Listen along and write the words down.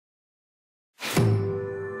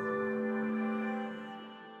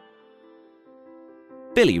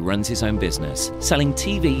Billy runs his own business, selling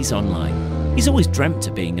TVs online. He's always dreamt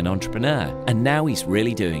of being an entrepreneur, and now he's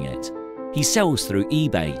really doing it. He sells through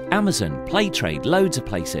eBay, Amazon, PlayTrade, loads of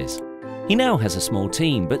places. He now has a small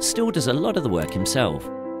team, but still does a lot of the work himself.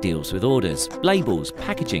 Deals with orders, labels,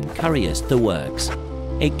 packaging, couriers, the works.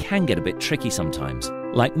 It can get a bit tricky sometimes,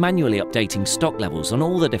 like manually updating stock levels on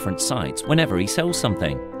all the different sites whenever he sells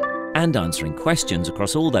something, and answering questions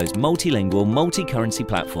across all those multilingual, multi-currency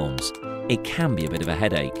platforms. It can be a bit of a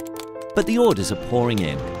headache. But the orders are pouring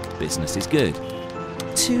in. Business is good.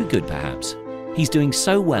 Too good, perhaps. He's doing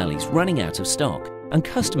so well he's running out of stock, and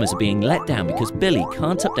customers are being let down because Billy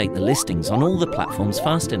can't update the listings on all the platforms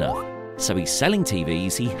fast enough. So he's selling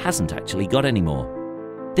TVs he hasn't actually got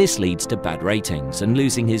anymore. This leads to bad ratings and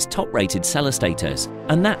losing his top-rated seller status,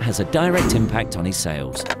 and that has a direct impact on his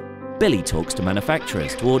sales. Billy talks to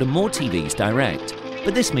manufacturers to order more TVs direct,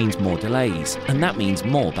 but this means more delays, and that means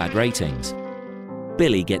more bad ratings.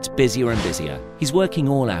 Billy gets busier and busier. He's working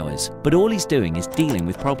all hours, but all he's doing is dealing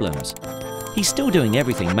with problems. He's still doing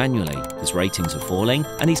everything manually, his ratings are falling,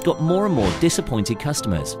 and he's got more and more disappointed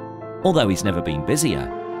customers. Although he's never been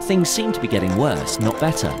busier, things seem to be getting worse, not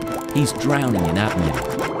better. He's drowning in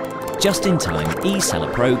admin. Just in time,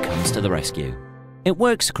 eSellerPro comes to the rescue. It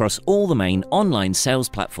works across all the main online sales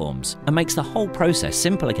platforms and makes the whole process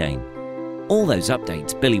simple again. All those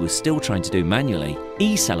updates Billy was still trying to do manually,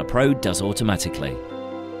 eSellerPro does automatically.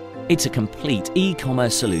 It's a complete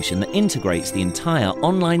e-commerce solution that integrates the entire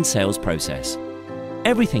online sales process.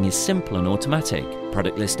 Everything is simple and automatic.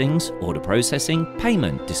 Product listings, order processing,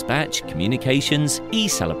 payment, dispatch, communications,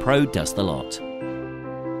 eSellerPro does the lot.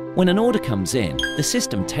 When an order comes in, the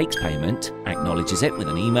system takes payment, acknowledges it with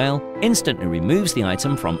an email, instantly removes the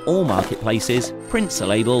item from all marketplaces, prints a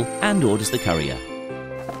label, and orders the courier.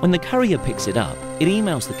 When the courier picks it up, it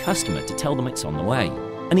emails the customer to tell them it's on the way,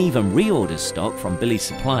 and even reorders stock from Billy's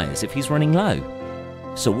suppliers if he's running low.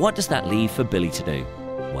 So what does that leave for Billy to do?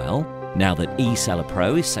 Well, now that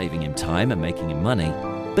eSellerPro is saving him time and making him money,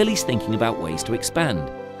 Billy's thinking about ways to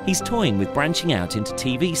expand. He's toying with branching out into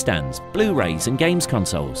TV stands, Blu-rays and games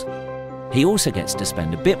consoles. He also gets to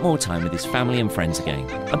spend a bit more time with his family and friends again,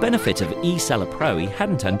 a benefit of eSellerPro he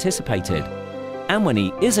hadn't anticipated. And when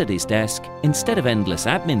he is at his desk, instead of endless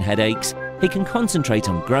admin headaches, he can concentrate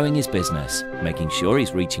on growing his business, making sure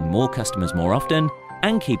he's reaching more customers more often,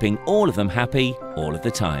 and keeping all of them happy all of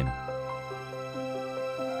the time.